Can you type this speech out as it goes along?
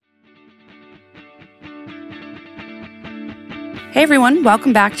Hey everyone,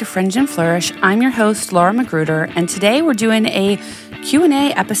 welcome back to Fringe and Flourish. I'm your host, Laura Magruder, and today we're doing a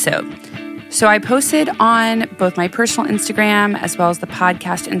Q&A episode. So I posted on both my personal Instagram as well as the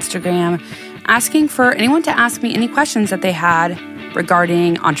podcast Instagram, asking for anyone to ask me any questions that they had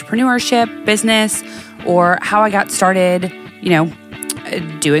regarding entrepreneurship, business, or how I got started,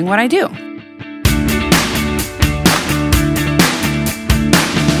 doing what I do.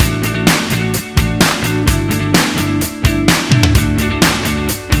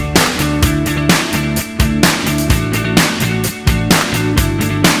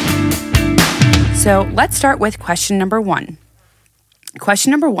 So let's start with question number one. Question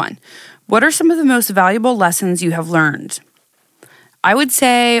number one, what are some of the most valuable lessons you have learned? I would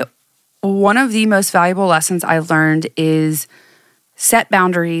say one of the most valuable lessons I've learned is set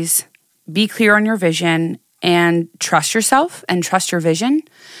boundaries, be clear on your vision, and trust yourself and trust your vision.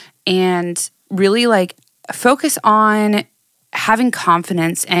 And really focus on having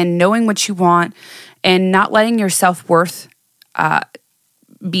confidence and knowing what you want and not letting your self-worth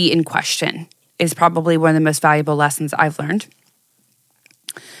be in question. Is probably one of the most valuable lessons I've learned.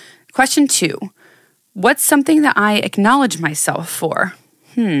 Question two, what's something that I acknowledge myself for?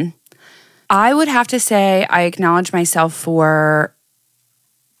 I would have to say I acknowledge myself for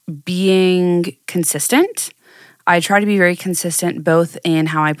being consistent. I try to be very consistent both in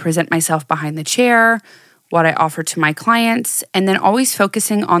how I present myself behind the chair, what I offer to my clients, and then always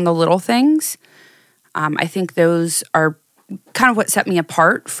focusing on the little things. I think those are kind of what set me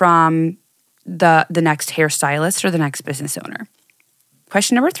apart from the next hairstylist or the next business owner.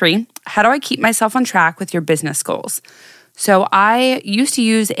 Question number three, how do I keep myself on track with your business goals? So I used to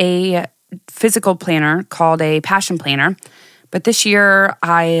use a physical planner called a Passion Planner, but this year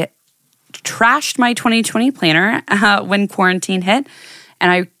I trashed my 2020 planner when quarantine hit,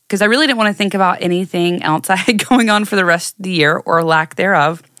 and because I really didn't want to think about anything else I had going on for the rest of the year or lack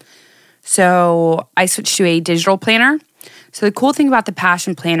thereof. So I switched to a digital planner. So the cool thing about the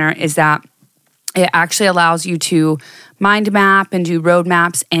Passion Planner is that it actually allows you to mind map and do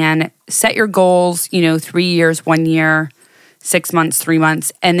roadmaps and set your goals, 3 years, 1 year, 6 months, 3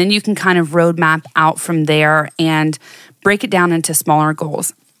 months, and then you can kind of roadmap out from there and break it down into smaller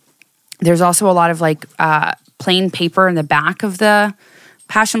goals. There's also a lot of plain paper in the back of the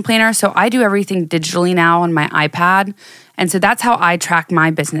Passion Planner. So I do everything digitally now on my iPad. And so that's how I track my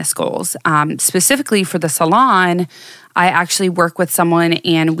business goals. Specifically for the salon, I actually work with someone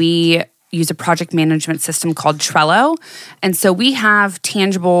and we use a project management system called Trello. And so we have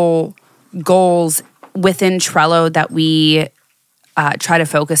tangible goals within Trello that we try to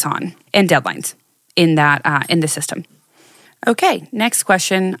focus on and deadlines in the system. Okay, next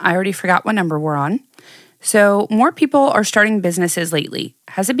question. I already forgot what number we're on. So more people are starting businesses lately.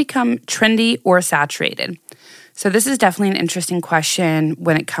 Has it become trendy or saturated? So this is definitely an interesting question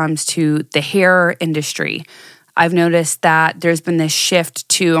when it comes to the hair industry. I've noticed that there's been this shift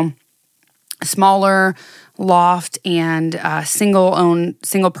to smaller loft and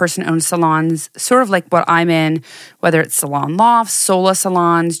single person owned salons, sort of like what I'm in, whether it's Salon Loft, Sola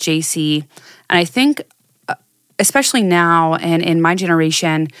Salons, JC. And I think especially now and in my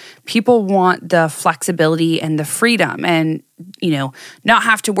generation, people want the flexibility and the freedom and, not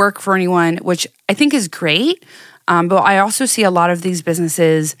have to work for anyone, which I think is great. But I also see a lot of these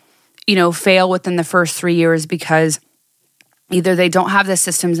businesses, fail within the first 3 years because either they don't have the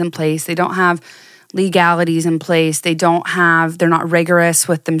systems in place, they don't have legalities in place, they're not rigorous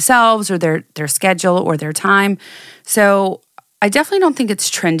with themselves or their schedule or their time. So I definitely don't think it's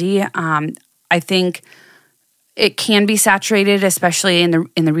trendy. I think it can be saturated, especially in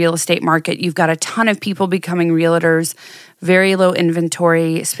the real estate market. You've got a ton of people becoming realtors, very low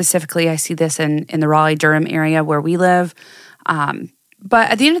inventory. Specifically, I see this in the Raleigh-Durham area where we live.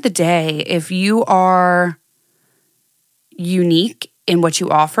 But at the end of the day, if you are unique in what you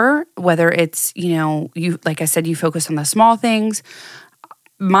offer, whether it's, you, like I said, you focus on the small things,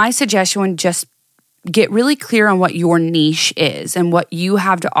 my suggestion would just get really clear on what your niche is and what you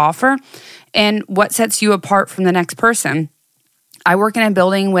have to offer and what sets you apart from the next person. I work in a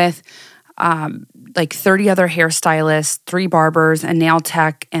building with 30 other hairstylists, 3 barbers, a nail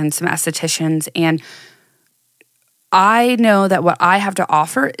tech, and some estheticians. And I know that what I have to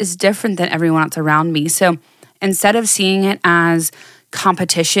offer is different than everyone else around me. So instead of seeing it as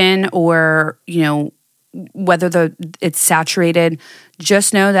competition or, whether it's saturated,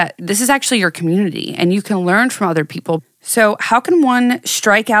 just know that this is actually your community and you can learn from other people. So how can one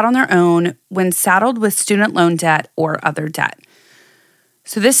strike out on their own when saddled with student loan debt or other debt?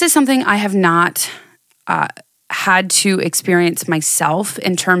 So this is something I have not had to experience myself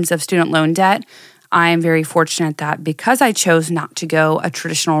in terms of student loan debt. I am very fortunate that because I chose not to go a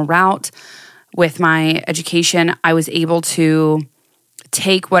traditional route with my education, I was able to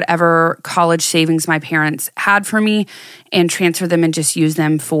take whatever college savings my parents had for me and transfer them and just use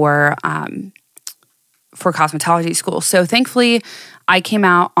them for cosmetology school. So thankfully, I came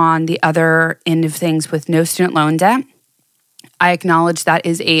out on the other end of things with no student loan debt. I acknowledge that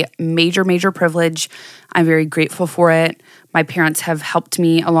is a major, major privilege. I'm very grateful for it. My parents have helped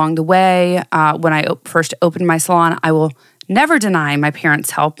me along the way. When I first opened my salon, I will never deny my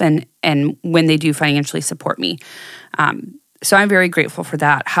parents' help and when they do financially support me. So I'm very grateful for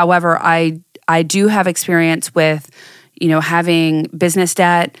that. However, I do have experience with, having business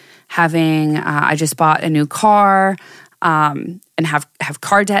debt, I just bought a new car, and have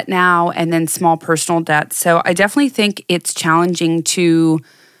car debt now, and then small personal debt. So I definitely think it's challenging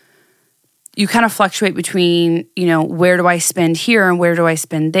you kind of fluctuate between, where do I spend here and where do I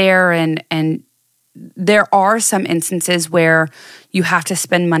spend there? And there are some instances where you have to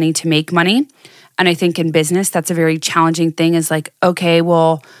spend money to make money. And I think in business, that's a very challenging thing is like, okay,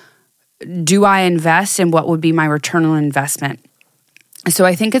 well, do I invest and what would be my return on investment? So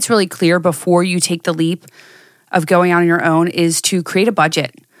I think it's really clear before you take the leap of going on your own is to create a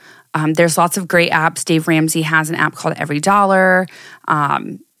budget. There's lots of great apps. Dave Ramsey has an app called Every Dollar.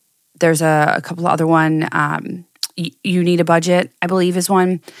 There's a couple of other one. You Need a Budget, I believe is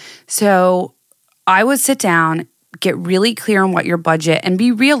one. So I would sit down, get really clear on what your budget and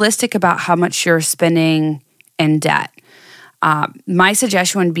be realistic about how much you're spending in debt. My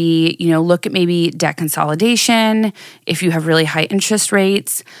suggestion would be, look at maybe debt consolidation if you have really high interest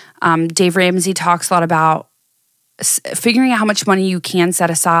rates. Dave Ramsey talks a lot about figuring out how much money you can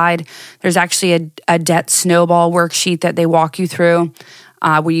set aside. There's actually a debt snowball worksheet that they walk you through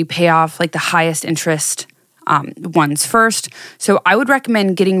where you pay off like the highest interest ones first. So I would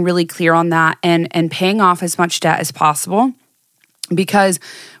recommend getting really clear on that and paying off as much debt as possible, because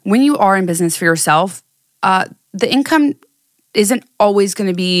when you are in business for yourself, the income isn't always going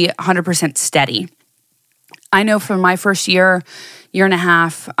to be 100% steady. I know for my first year and a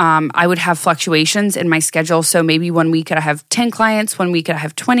half, I would have fluctuations in my schedule. So maybe 1 week I have 10 clients, 1 week I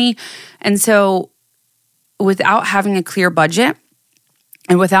have 20. And so without having a clear budget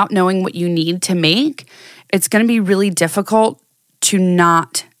and without knowing what you need to make, it's going to be really difficult to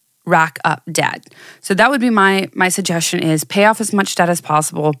not rack up debt. So that would be my suggestion is pay off as much debt as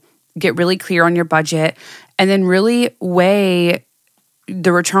possible, get really clear on your budget, and then really weigh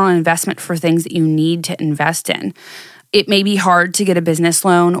the return on investment for things that you need to invest in. It may be hard to get a business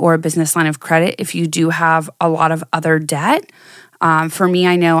loan or a business line of credit if you do have a lot of other debt. For me,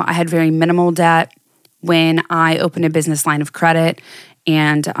 I know I had very minimal debt when I opened a business line of credit,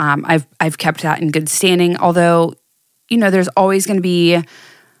 and I've kept that in good standing. Although, there's always going to be,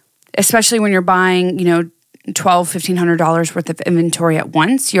 especially when you're buying, $1,200-$1,500 worth of inventory at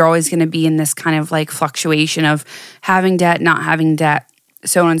once, you're always going to be in this kind of like fluctuation of having debt, not having debt,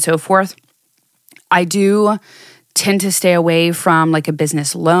 so on and so forth. I do tend to stay away from like a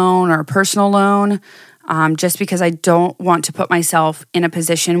business loan or a personal loan, just because I don't want to put myself in a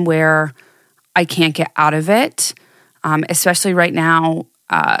position where I can't get out of it, especially right now,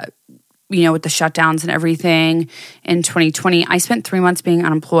 with the shutdowns and everything in 2020. I spent 3 months being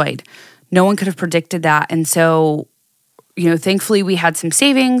unemployed. No one could have predicted that. And so, thankfully we had some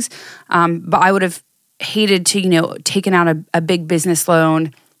savings, but I would have hated to, taken out a big business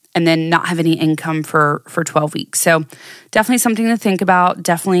loan and then not have any income for 12 weeks. So definitely something to think about.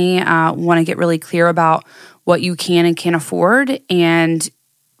 Definitely want to get really clear about what you can and can't afford. And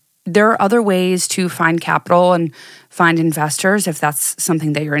there are other ways to find capital and find investors if that's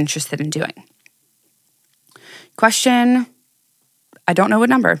something that you're interested in doing. Question, I don't know what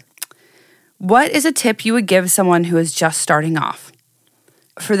number. What is a tip you would give someone who is just starting off?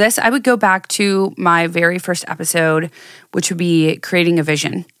 For this, I would go back to my very first episode, which would be creating a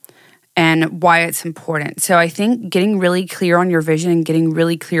vision and why it's important. So I think getting really clear on your vision and getting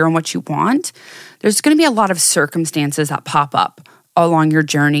really clear on what you want, there's going to be a lot of circumstances that pop up along your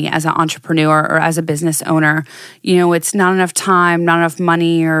journey as an entrepreneur or as a business owner. It's not enough time, not enough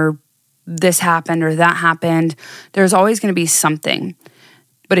money, or this happened or that happened. There's always going to be something.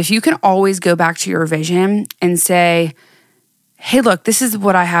 But if you can always go back to your vision and say, hey, look, this is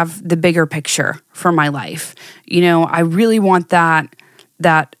what I have, the bigger picture for my life. I really want that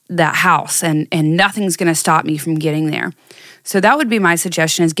house and nothing's going to stop me from getting there. So that would be my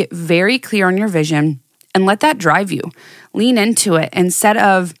suggestion, is get very clear on your vision and let that drive you. Lean into it instead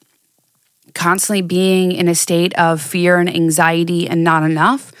of constantly being in a state of fear and anxiety and not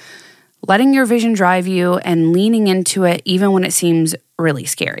enough. Letting your vision drive you and leaning into it even when it seems really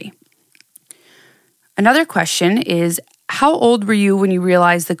scary. Another question is, how old were you when you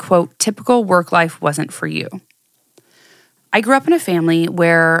realized the quote, typical work life wasn't for you? I grew up in a family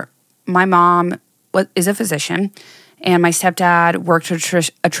where my mom is a physician and my stepdad worked a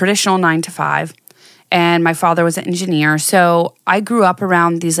traditional 9 to 5 and my father was an engineer. So I grew up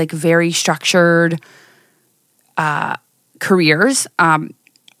around these like very structured careers. When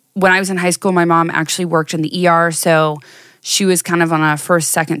I was in high school, my mom actually worked in the ER. So she was kind of on a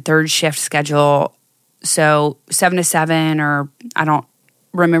first, second, third shift schedule. So 7 to 7, or I don't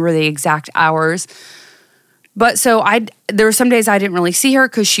remember the exact hours. But so there were some days I didn't really see her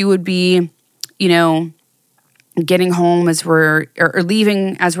because she would be, getting home or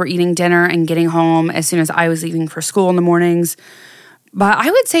leaving as we're eating dinner and getting home as soon as I was leaving for school in the mornings. But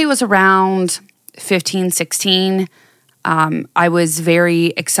I would say it was around 15, 16. I was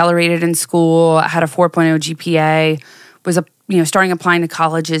very accelerated in school. I had a 4.0 GPA, was starting applying to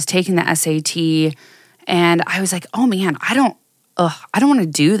colleges, taking the SAT, and I was like, oh man, I don't want to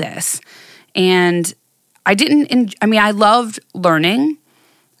do this. And I loved learning.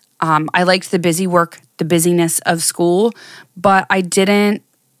 I liked the busyness of school, but I didn't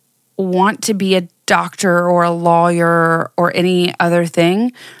want to be a doctor or a lawyer or any other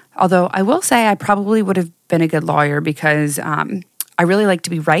thing. Although I will say I probably would have been a good lawyer because I really like to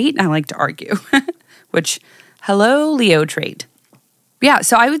be right and I like to argue, which, hello, Leo trait. Yeah,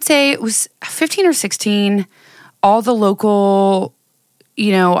 so I would say it was 15 or 16. All the local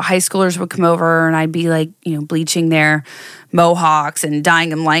high schoolers would come over and I'd be like, bleaching their mohawks and dyeing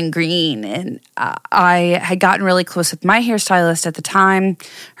them lime green. And I had gotten really close with my hairstylist at the time.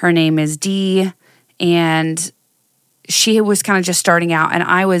 Her name is Dee, and she was kind of just starting out, and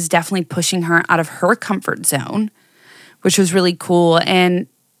I was definitely pushing her out of her comfort zone, which was really cool. And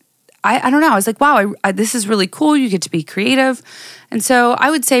I don't know, I was like, wow, this is really cool. You get to be creative. And so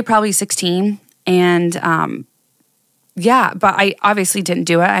I would say probably 16. And yeah, but I obviously didn't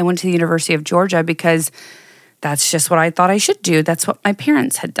do it. I went to the University of Georgia because that's just what I thought I should do. That's what my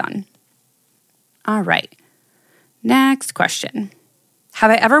parents had done. All right. Next question. Have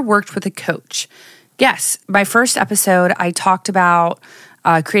I ever worked with a coach? Yes. My first episode, I talked about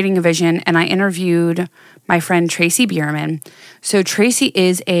creating a vision, and I interviewed my friend Tracy Bierman. So Tracy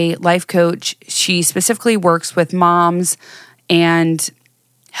is a life coach. She specifically works with moms and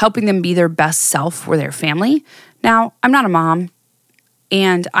helping them be their best self for their family. Now, I'm not a mom,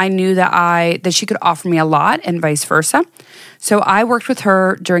 and I knew that she could offer me a lot and vice versa. So I worked with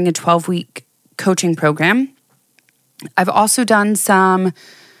her during a 12-week coaching program. I've also done some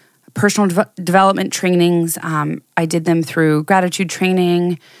personal development trainings. I did them through gratitude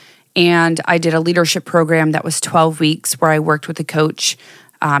training, and I did a leadership program that was 12 weeks where I worked with a coach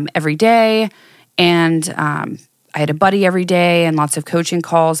every day, and I had a buddy every day and lots of coaching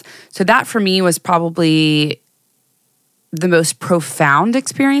calls. So that for me was probably the most profound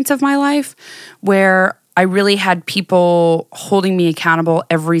experience of my life, where I really had people holding me accountable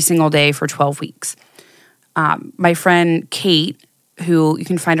every single day for 12 weeks. My friend Kate, who you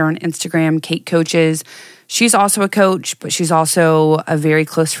can find her on Instagram, Kate Coaches, she's also a coach, but she's also a very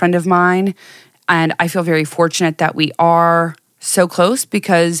close friend of mine. And I feel very fortunate that we are so close,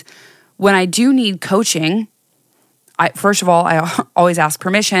 because when I do need coaching, first of all, I always ask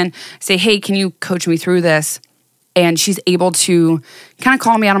permission, say, hey, can you coach me through this? And she's able to kind of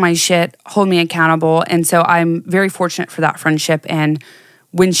call me out of my shit, hold me accountable. And so I'm very fortunate for that friendship and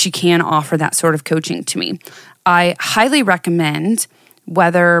when she can offer that sort of coaching to me. I highly recommend,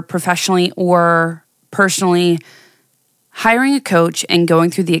 whether professionally or personally, hiring a coach and going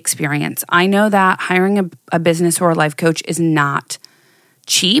through the experience. I know that hiring a business or a life coach is not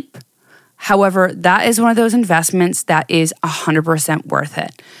cheap. However, that is one of those investments that is 100% worth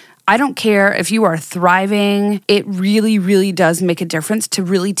it. I don't care if you are thriving. It really, really does make a difference to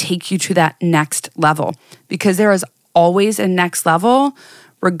really take you to that next level, because there is always a next level,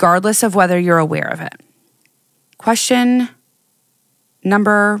 regardless of whether you're aware of it. Question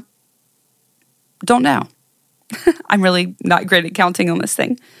number, don't know. I'm really not great at counting on this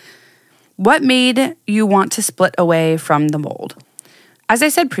thing. What made you want to split away from the mold? As I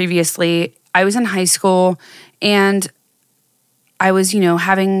said previously, I was in high school and I was,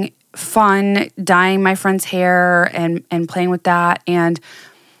 having fun dyeing my friend's hair and playing with that. And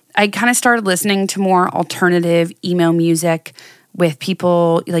I kind of started listening to more alternative emo music with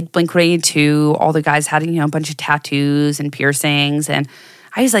people like Blink-182. All the guys had, a bunch of tattoos and piercings. And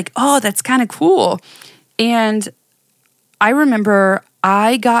I was like, oh, that's kind of cool. And I remember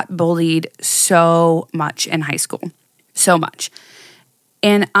I got bullied so much in high school, so much.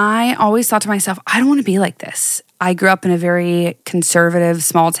 And I always thought to myself, I don't want to be like this. I grew up in a very conservative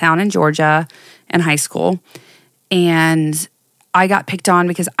small town in Georgia in high school, and I got picked on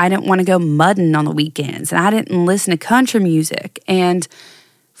because I didn't want to go mudding on the weekends, and I didn't listen to country music. And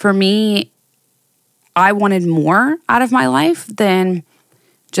for me, I wanted more out of my life than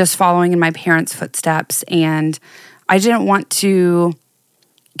just following in my parents' footsteps. And I didn't want to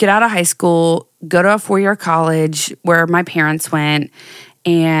get out of high school, go to a 4-year college where my parents went,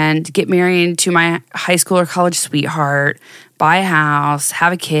 and get married to my high school or college sweetheart, buy a house,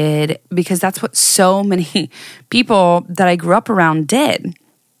 have a kid, because that's what so many people that I grew up around did.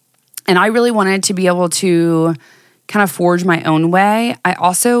 And I really wanted to be able to kind of forge my own way. I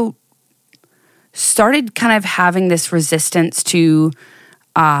also started kind of having this resistance to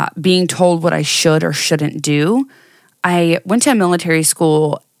being told what I should or shouldn't do. I went to a military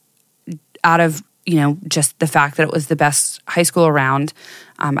school out of just the fact that it was the best high school around.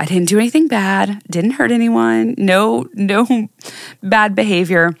 I didn't do anything bad, didn't hurt anyone, no bad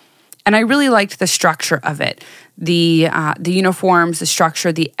behavior. And I really liked the structure of it. The uniforms, the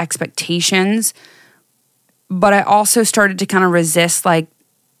structure, the expectations. But I also started to kind of resist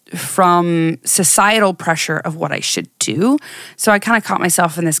from societal pressure of what I should do. So I kind of caught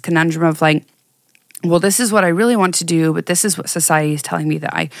myself in this conundrum of well, this is what I really want to do, but this is what society is telling me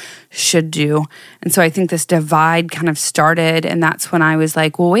that I should do. And so I think this divide kind of started, and that's when I was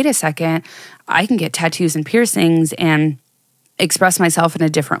like, well, wait a second, I can get tattoos and piercings and express myself in a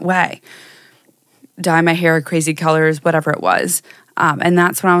different way. Dye my hair crazy colors, whatever it was. And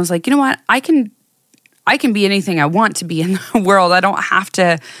that's when I was like, you know what, I can be anything I want to be in the world. I don't have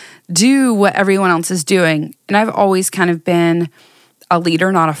to do what everyone else is doing. And I've always kind of been a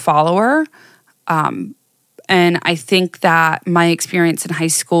leader, not a follower. And I think that my experience in high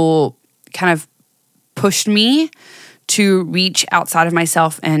school kind of pushed me to reach outside of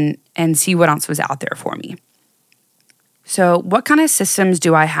myself and see what else was out there for me. So what kind of systems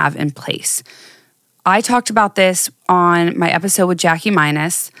do I have in place? I talked about this on my episode with Jackie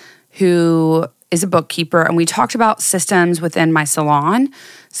Minus, who is a bookkeeper, and we talked about systems within my salon,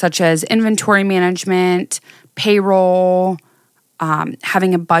 such as inventory management, payroll,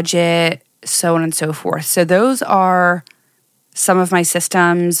 having a budget, so on and so forth. So those are some of my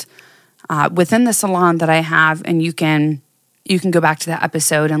systems within the salon that I have, and you can go back to that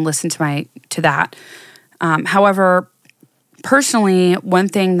episode and listen to that. However, personally, one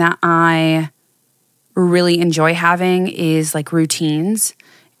thing that I really enjoy having is routines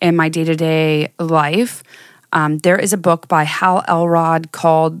in my day-to-day life. There is a book by Hal Elrod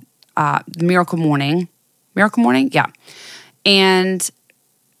called Miracle Morning. Miracle Morning? Yeah. And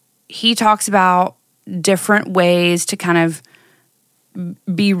he talks about different ways to kind of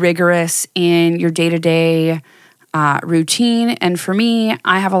be rigorous in your day-to-day routine. And for me,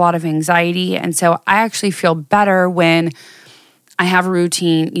 I have a lot of anxiety. And so I actually feel better when I have a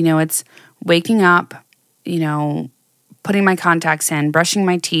routine. It's waking up, putting my contacts in, brushing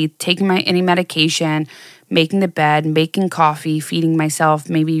my teeth, taking any medication, making the bed, making coffee, feeding myself,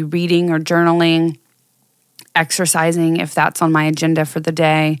 maybe reading or journaling, exercising if that's on my agenda for the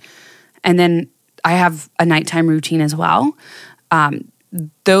day. And then I have a nighttime routine as well.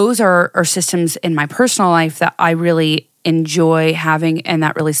 Those are systems in my personal life that I really enjoy having and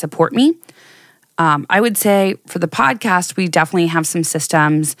that really support me. I would say for the podcast, we definitely have some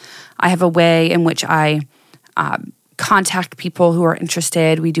systems. I have a way in which I contact people who are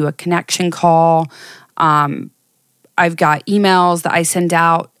interested. We do a connection call. I've got emails that I send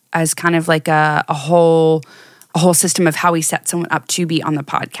out as kind of a whole system of how we set someone up to be on the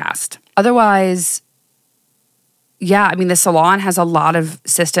podcast. Otherwise, the salon has a lot of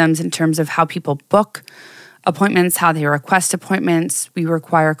systems in terms of how people book appointments, how they request appointments. We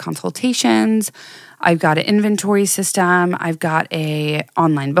require consultations. I've got an inventory system. I've got a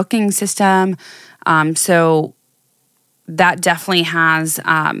online booking system. So that definitely has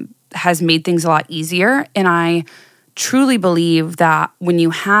made things a lot easier. And I truly believe that when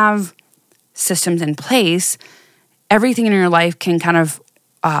you have systems in place, everything in your life can kind of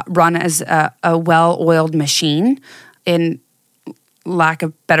run as a well-oiled machine, in lack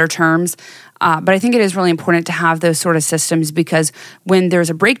of better terms. But I think it is really important to have those sort of systems, because when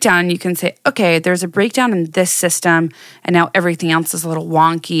there's a breakdown, you can say, okay, there's a breakdown in this system and now everything else is a little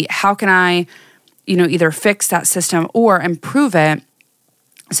wonky. How can I, either fix that system or improve it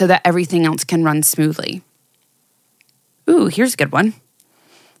so that everything else can run smoothly? Ooh, here's a good one.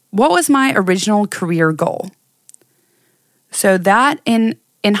 What was my original career goal? So that in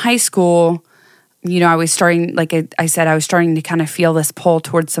high school, I was starting, like I said, I was starting to kind of feel this pull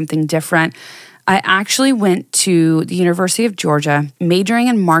towards something different. I actually went to the University of Georgia, majoring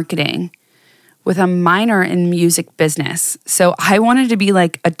in marketing with a minor in music business. So I wanted to be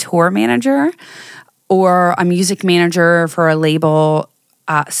like a tour manager or a music manager for a label.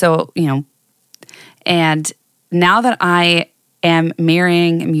 And now that I am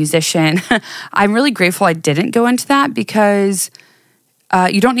marrying a musician, I'm really grateful I didn't go into that because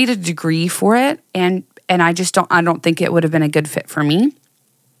you don't need a degree for it. And I don't think it would have been a good fit for me.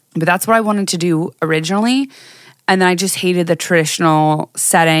 But that's what I wanted to do originally. And then I just hated the traditional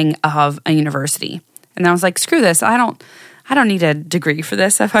setting of a university. And I was like, screw this. I don't need a degree for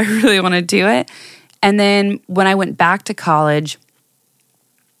this if I really want to do it. And then when I went back to college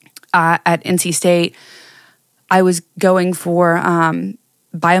at NC State, I was going for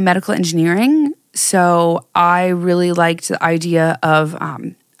biomedical engineering. So I really liked the idea of,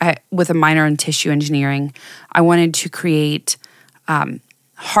 with a minor in tissue engineering, I wanted to create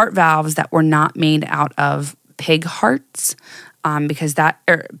heart valves that were not made out of pig hearts,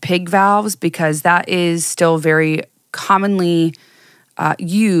 pig valves, because that is still very commonly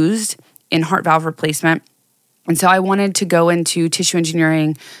used in heart valve replacement. And so I wanted to go into tissue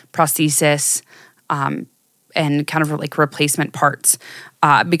engineering, prosthesis, and kind of like replacement parts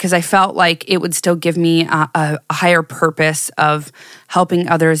because I felt like it would still give me a higher purpose of helping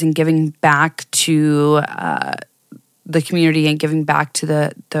others and giving back to the community and giving back to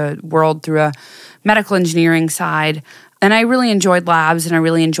the world through a medical engineering side. And I really enjoyed labs and I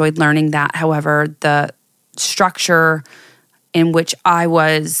really enjoyed learning that. However, the structure in which I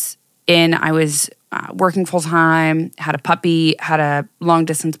was working full-time, had a puppy, had a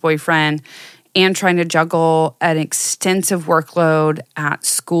long-distance boyfriend, and trying to juggle an extensive workload at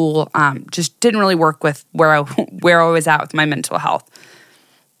school just didn't really work with where I was at with my mental health.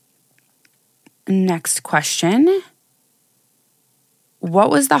 Next question.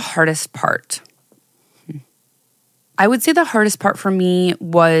 What was the hardest part? I would say the hardest part for me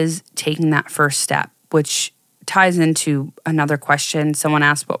was taking that first step, which ties into another question. Someone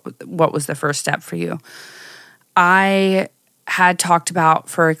asked, what was the first step for you? I had talked about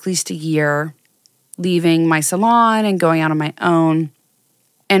for at least a year leaving my salon and going out on my own.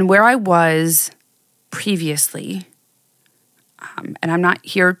 And where I was previously, and I'm not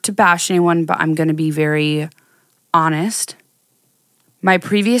here to bash anyone, but I'm going to be very honest. My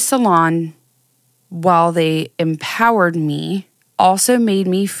previous salon, while they empowered me, also made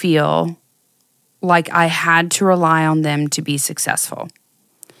me feel like I had to rely on them to be successful.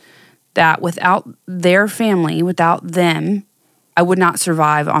 That without their family, without them, I would not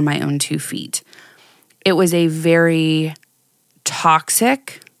survive on my own 2 feet. It was a very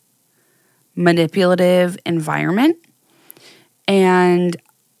toxic, manipulative environment. And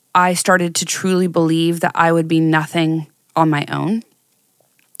I started to truly believe that I would be nothing on my own,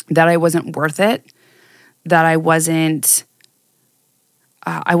 that I wasn't worth it, that I wasn't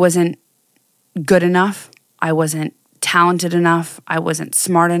good enough, I wasn't talented enough, I wasn't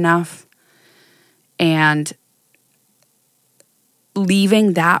smart enough. And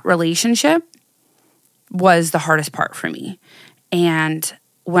leaving that relationship was the hardest part for me. And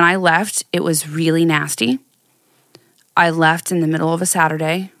when I left, it was really nasty. I left in the middle of a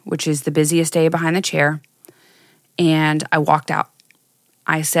Saturday, which is the busiest day behind the chair, and I walked out.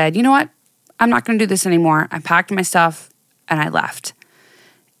 I said, you know what? I'm not going to do this anymore. I packed my stuff and I left.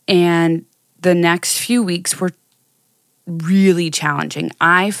 And the next few weeks were really challenging.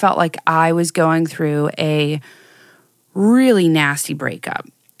 I felt like I was going through a really nasty breakup.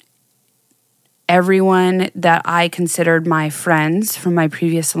 Everyone that I considered my friends from my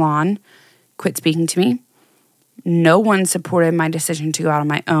previous salon quit speaking to me. No one supported my decision to go out on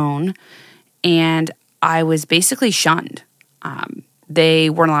my own. And I was basically shunned. They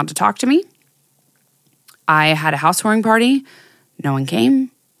weren't allowed to talk to me. I had a housewarming party. No one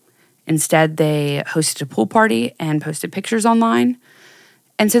came. Instead, they hosted a pool party and posted pictures online.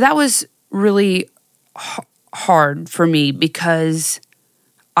 And so that was really hard for me because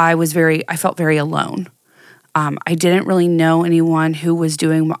I felt very alone. I didn't really know anyone who was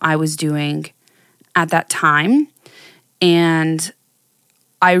doing what I was doing at that time. And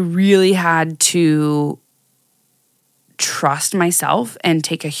I really had to trust myself and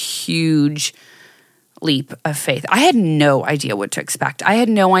take a huge leap of faith. I had no idea what to expect. I had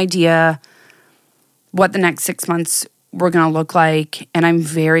no idea what the next 6 months were going to look like. And I'm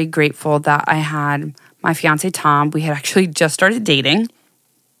very grateful that I had my fiance, Tom. We had actually just started dating.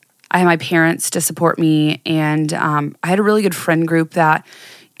 I had my parents to support me. And I had a really good friend group that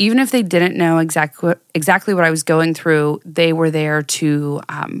even if they didn't know exactly what I was going through, they were there to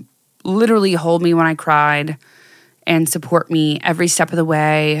literally hold me when I cried and support me every step of the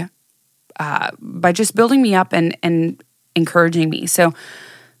way by just building me up and encouraging me. So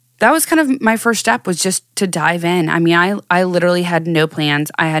that was kind of my first step, was just to dive in. I mean, I literally had no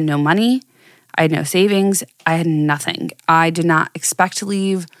plans. I had no money. I had no savings. I had nothing. I did not expect to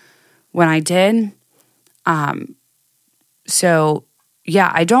leave when I did. So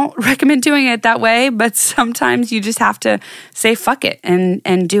yeah, I don't recommend doing it that way, but sometimes you just have to say fuck it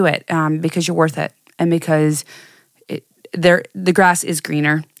and do it because you're worth it, and because the grass is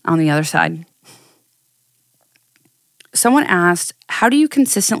greener on the other side. Someone asked, how do you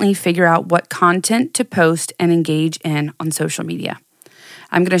consistently figure out what content to post and engage in on social media?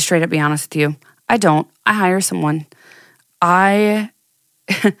 I'm going to straight up be honest with you. I don't. I hire someone. I'm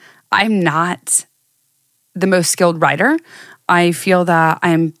not the most skilled writer. I feel that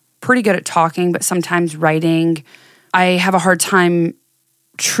I'm pretty good at talking, but sometimes writing, I have a hard time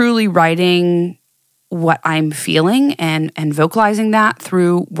truly writing what I'm feeling and vocalizing that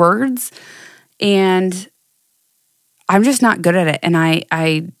through words. And I'm just not good at it. And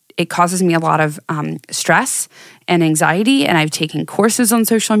it causes me a lot of stress and anxiety. And I've taken courses on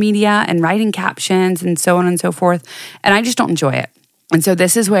social media and writing captions and so on and so forth. And I just don't enjoy it. And so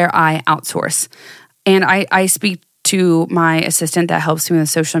this is where I outsource. And I speak to my assistant that helps me with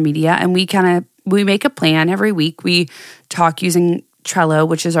social media. And we make a plan every week. We talk using Trello,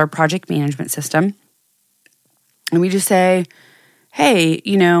 which is our project management system. And we just say, hey,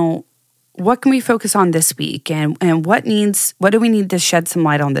 what can we focus on this week? And what do we need to shed some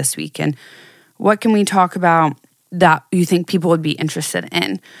light on this week? And what can we talk about that you think people would be interested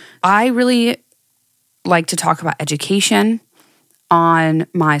in? I really like to talk about education on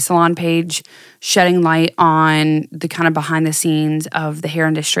my salon page, shedding light on the kind of behind the scenes of the hair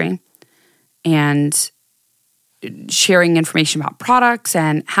industry, and sharing information about products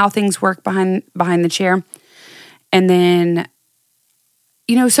and how things work behind the chair. And then,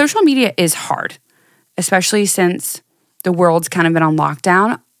 social media is hard, especially since the world's kind of been on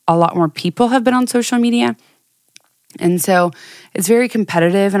lockdown. A lot more people have been on social media. And so it's very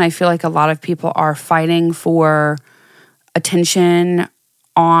competitive. And I feel like a lot of people are fighting for attention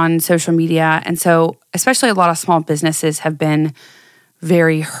on social media. And so especially a lot of small businesses have been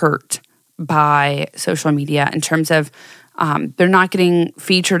very hurt by social media in terms of they're not getting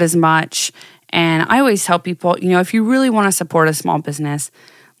featured as much. And I always tell people, if you really want to support a small business,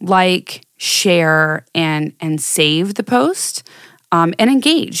 share, and save the post, and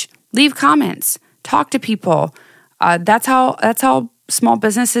engage, leave comments, talk to people. That's how small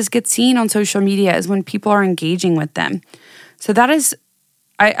businesses get seen on social media, is when people are engaging with them. So that is,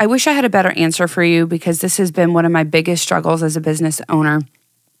 I wish I had a better answer for you, because this has been one of my biggest struggles as a business owner.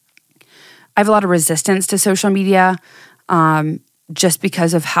 I have a lot of resistance to social media, just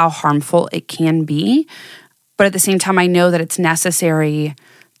because of how harmful it can be. But at the same time, I know that it's necessary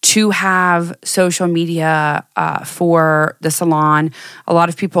to have social media for the salon. A lot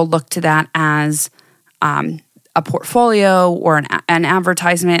of people look to that as a portfolio or an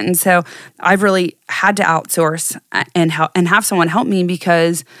advertisement. And so I've really had to outsource and have someone help me,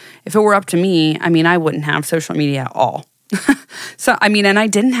 because if it were up to me, I wouldn't have social media at all. So, and I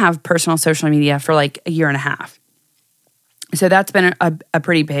didn't have personal social media for like a year and a half. So that's been a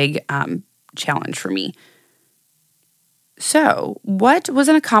pretty big challenge for me. So what was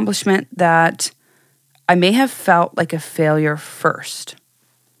an accomplishment that I may have felt like a failure first?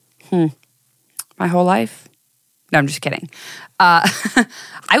 My whole life? No, I'm just kidding.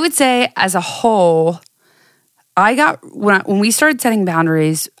 I would say as a whole, when we started setting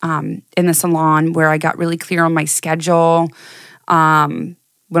boundaries in the salon, where I got really clear on my schedule, when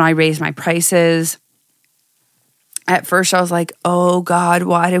I raised my prices, at first I was like, oh God,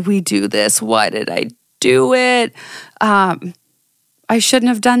 why did we do this? Why did I do it? I shouldn't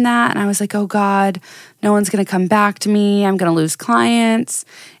have done that. And I was like, oh God, no one's going to come back to me. I'm going to lose clients.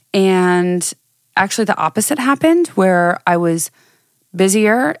 And actually the opposite happened, where I was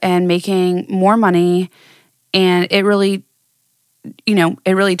busier and making more money. And it really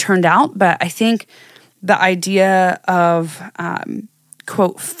turned out. But I think the idea of,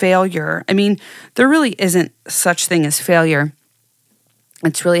 quote, failure, there really isn't such thing as failure.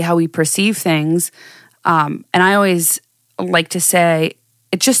 It's really how we perceive things. And I always like to say,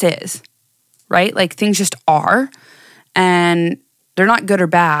 it just is, right? Like, things just are. And they're not good or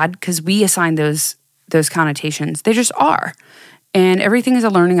bad because we assign those connotations. They just are. And everything is a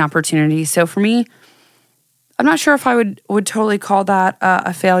learning opportunity. So for me, I'm not sure if I would totally call that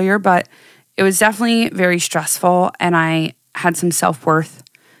a failure, but it was definitely very stressful, and I had some self-worth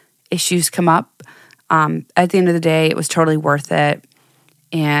issues come up. At the end of the day, it was totally worth it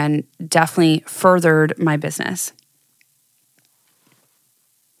and definitely furthered my business.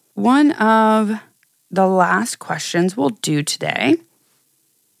 One of the last questions we'll do today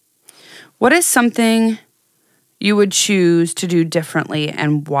What is something you would choose to do differently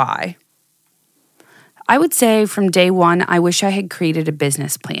and why? I would say from day one, I wish I had created a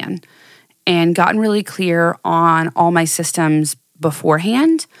business plan and gotten really clear on all my systems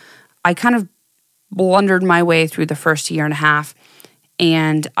beforehand. I kind of blundered my way through the first year and a half,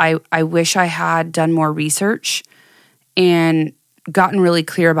 and I wish I had done more research and gotten really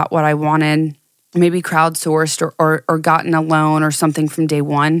clear about what I wanted, maybe crowdsourced or gotten a loan or something from day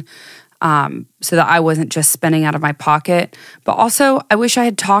one, so that I wasn't just spending out of my pocket. But also, I wish I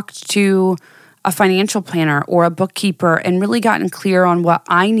had talked to a financial planner or a bookkeeper and really gotten clear on what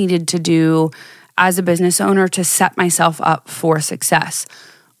I needed to do as a business owner to set myself up for success.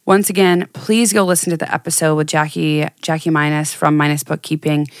 Once again, please go listen to the episode with Jackie Minus from Minus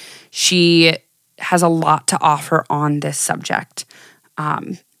Bookkeeping. She has a lot to offer on this subject.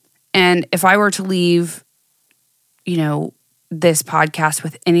 And if I were to leave, this podcast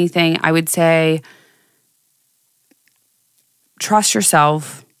with anything, I would say trust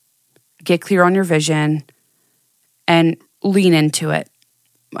yourself, get clear on your vision, and lean into it.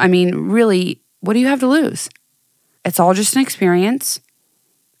 I mean, really, what do you have to lose? It's all just an experience.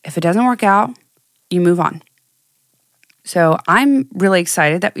 If it doesn't work out, you move on. So I'm really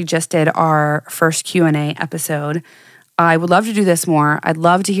excited that we just did our first Q&A episode. I would love to do this more. I'd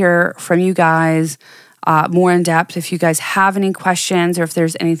love to hear from you guys more in depth. If you guys have any questions or if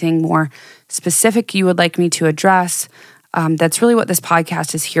there's anything more specific you would like me to address, that's really what this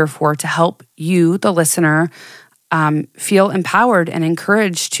podcast is here for, to help you, the listener, feel empowered and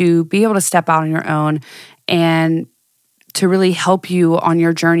encouraged to be able to step out on your own and to really help you on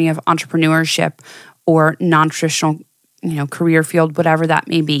your journey of entrepreneurship or non-traditional, career field, whatever that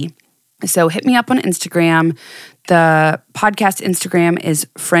may be. So hit me up on Instagram. The podcast Instagram is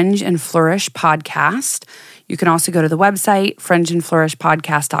Fringe and Flourish Podcast. You can also go to the website,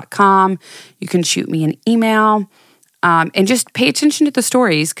 fringeandflourishpodcast.com. You can shoot me an email. And just pay attention to the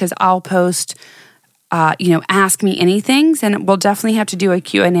stories, because I'll post, ask me anythings, and we'll definitely have to do a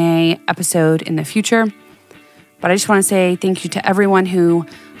Q&A episode in the future. But I just want to say thank you to everyone who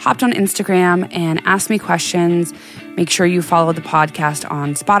hopped on Instagram and asked me questions. Make sure you follow the podcast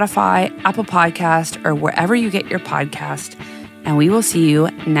on Spotify, Apple Podcast, or wherever you get your podcast. And we will see you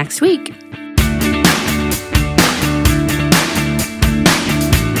next week.